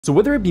So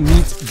whether it be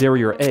meat,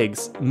 dairy, or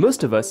eggs,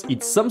 most of us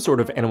eat some sort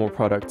of animal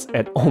products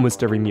at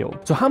almost every meal.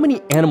 So how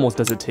many animals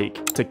does it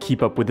take to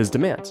keep up with this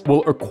demand?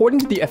 Well,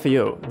 according to the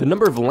FAO, the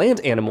number of land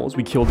animals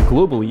we killed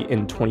globally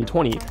in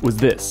 2020 was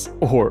this,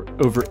 or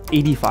over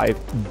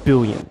 85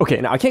 billion. Okay,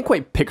 now I can't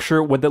quite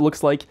picture what that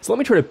looks like, so let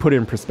me try to put it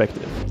in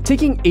perspective.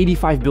 Taking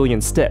 85 billion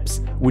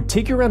steps would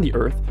take you around the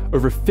Earth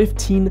over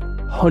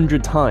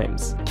 1,500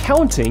 times.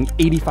 Counting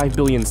 85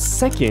 billion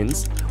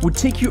seconds would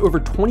take you over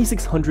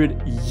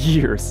 2,600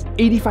 years.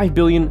 85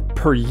 billion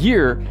per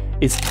year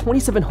is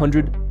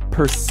 2,700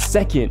 per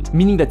second,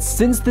 meaning that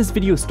since this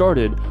video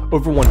started,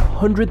 over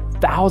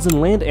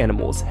 100,000 land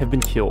animals have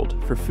been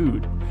killed for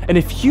food. And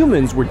if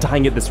humans were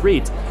dying at this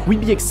rate,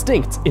 we'd be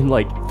extinct in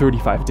like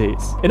 35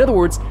 days. In other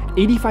words,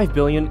 85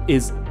 billion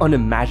is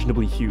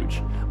unimaginably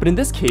huge. But in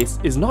this case,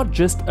 is not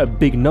just a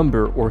big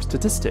number or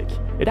statistic.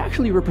 It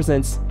actually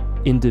represents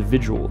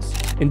individuals.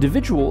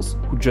 Individuals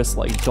who, just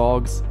like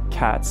dogs,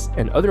 cats,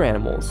 and other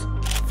animals,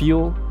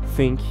 feel,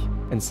 think,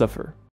 and suffer.